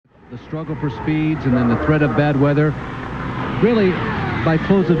The struggle for speeds and then the threat of bad weather. Really, by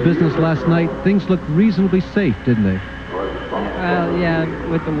close of business last night, things looked reasonably safe, didn't they? Well, yeah,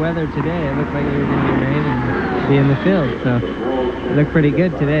 with the weather today, it looked like it was going to be rain and be in the field, so it looked pretty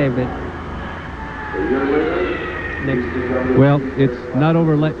good today, but well, it's not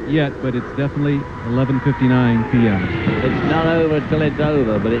over yet, but it's definitely 11:59 p.m. It's not over till it's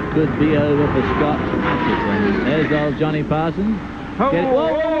over, but it could be over for Scott Atchison. There's old Johnny Parsons.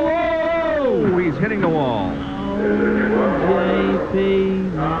 Whoa! He's hitting the wall.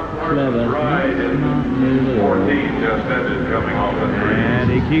 JP, clever, smart move. And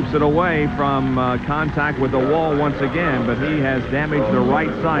he keeps it away from contact with the wall once again, but he has damaged the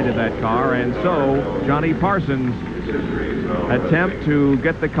right side of that car, and so Johnny Parsons' attempt to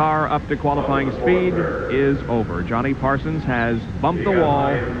get the car up to qualifying speed is over. Johnny Parsons has bumped the wall,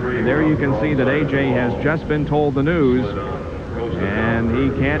 and there you can see that AJ has just been told the news, and he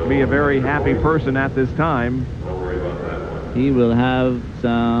can't be a very happy person at this time. He will have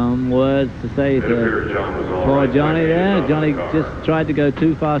some words to say to poor Johnny there. Johnny just tried to go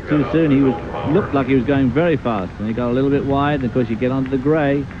too fast too soon. He looked like he was going very fast, and he got a little bit wide, and of course you get onto the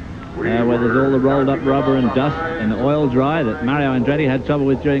gray where there's all the rolled up rubber and dust and oil dry that Mario Andretti had trouble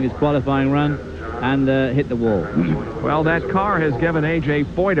with during his qualifying run, and hit the wall. Well, that car has given A.J.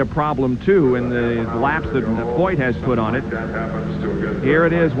 Foyt a problem, too, in the laps that Foyt has put on it. Here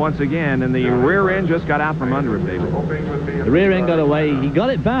it is once again, and the rear end just got out from under him, David. The rear end got away. He got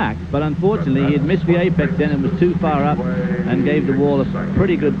it back, but unfortunately he had missed the apex then and was too far up and gave the wall a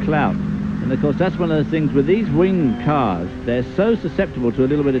pretty good clout. And, of course, that's one of the things with these wing cars. They're so susceptible to a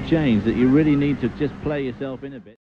little bit of change that you really need to just play yourself in a bit.